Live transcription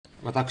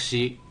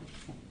私、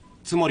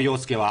津森洋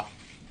介は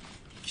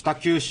北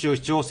九州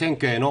市長選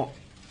挙への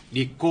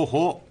立候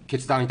補を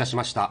決断いたし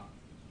ました。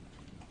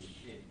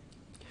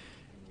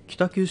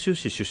北九州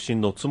市出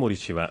身の津森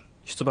氏は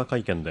出馬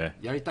会見で、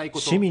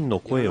市民の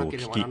声を聞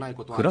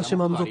き、暮らし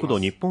満足度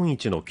日本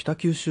一の北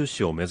九州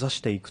市を目指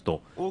していく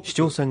と市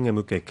長選へ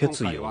向け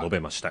決意を述べ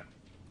ました。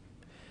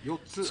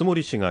津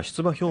森氏が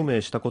出馬表明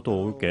したこ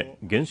とを受け、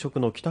現職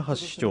の北橋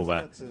市長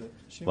は、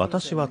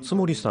私は津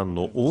森さん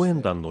の応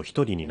援団の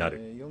一人にな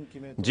る、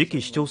次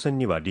期市長選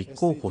には立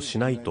候補し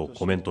ないと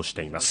コメントし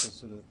ていま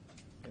す。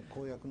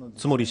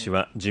津森氏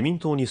は自民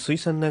党に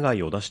推薦願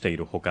いを出してい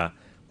るほか、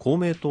公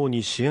明党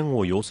に支援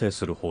を要請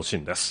する方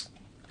針です。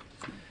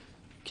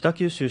北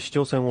九州市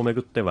長選をめ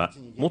ぐっては、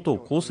元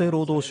厚生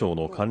労働省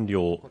の官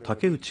僚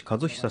武内和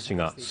久氏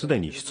がすで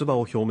に出馬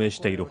を表明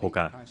しているほ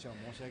か、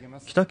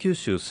北九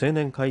州青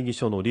年会議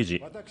所の理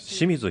事、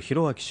清水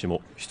宏晃氏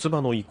も出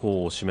馬の意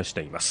向を示し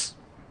ています。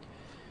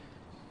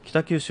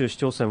北九州市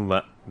長選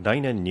は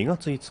来年2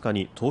月5日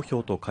に投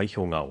票と開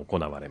票が行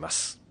われま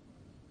す。